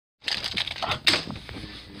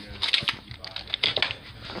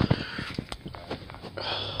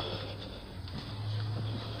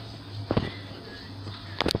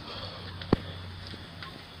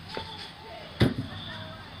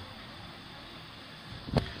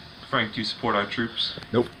Frank, do you support our troops?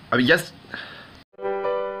 Nope. I mean, yes.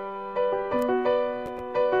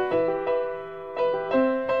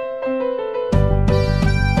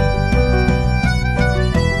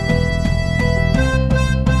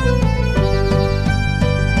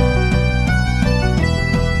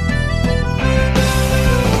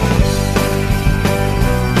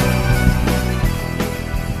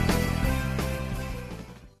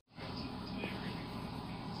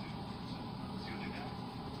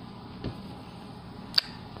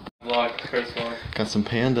 Vlog, first vlog. Got some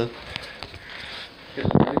panda.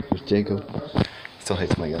 There's Jacob. Still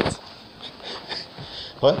hates my guts.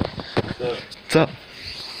 What? What's up? What's up?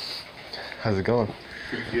 How's it going?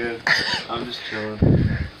 Pretty good. I'm just chilling.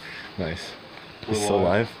 Nice. We're You still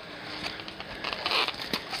live. live?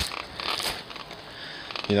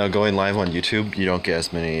 You know, going live on YouTube, you don't get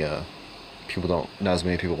as many not as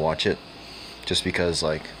many people watch it, just because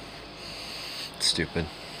like it's stupid.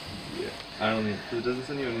 Yeah. I don't need. It doesn't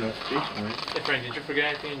send you a notification, right? Hey Frank, did you forget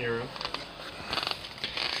anything in your room?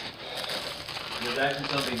 There's actually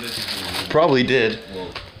something missing from your room. Probably did. Well,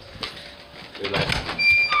 there's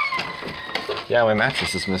actually. Yeah, my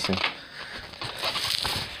mattress is missing.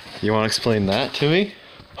 You want to explain that to me?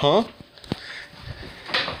 Huh?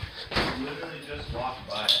 Literally just walked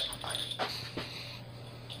by it.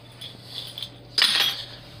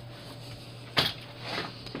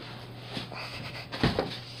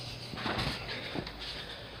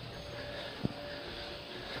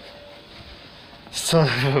 Son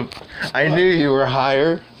of a... I knew you were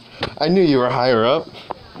higher. I knew you were higher up.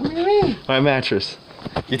 What do you mean? My mattress.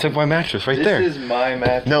 You took my mattress right there. This is my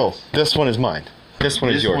mattress. No, this one is mine. This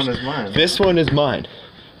one is yours. This one is mine. This one is mine.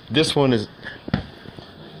 This one is...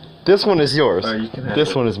 This one is yours. Alright, you can have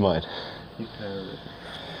this it. one is mine. You can have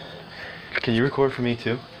it. Can you record for me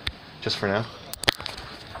too? Just for now?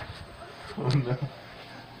 Oh no.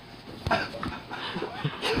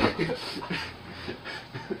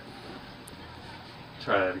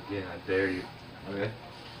 Try that again, I dare you. Okay.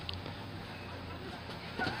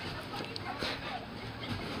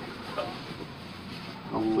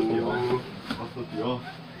 I'll flip you off. I'll flip you off.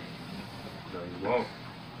 No, you won't.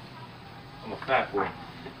 I'm a fat boy.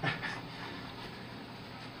 I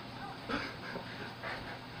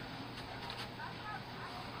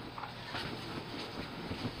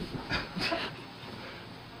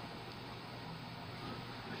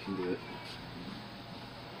can do it.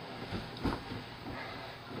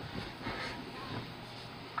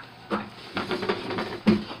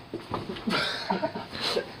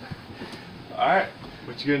 Alright,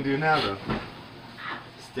 what you gonna do now though?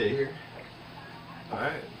 Stay here.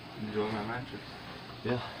 Alright, enjoy my mattress.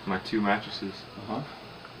 Yeah. My 2 mattresses. Uh-huh.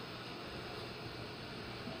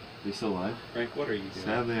 You still live? Frank, what are you doing?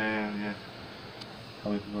 Sadly I am, yeah.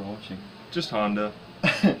 How many people are watching? Just Honda.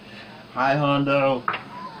 Hi, Hondo.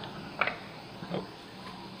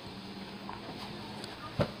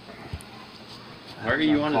 Why are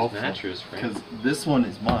you on his Awful. mattress, Frank? Because this one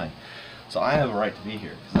is mine. So I have a right to be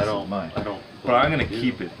here. 'Cause this is mine. I don't. But I'm gonna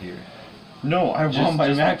keep it here. No, I want my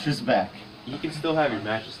just- mattress back. You can still have your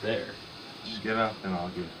mattress there. Just get up and I'll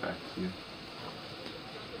give it back to you.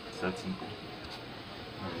 It's that simple.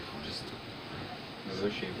 Just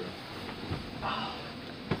negotiate, bro.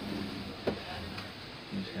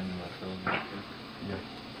 You just hand me my phone real quick. Yeah.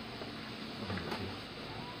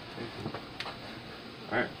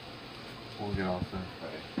 Alright. We'll get off then.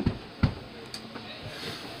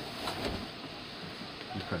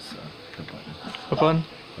 You press the button. What button?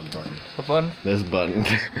 The button. What button? This button.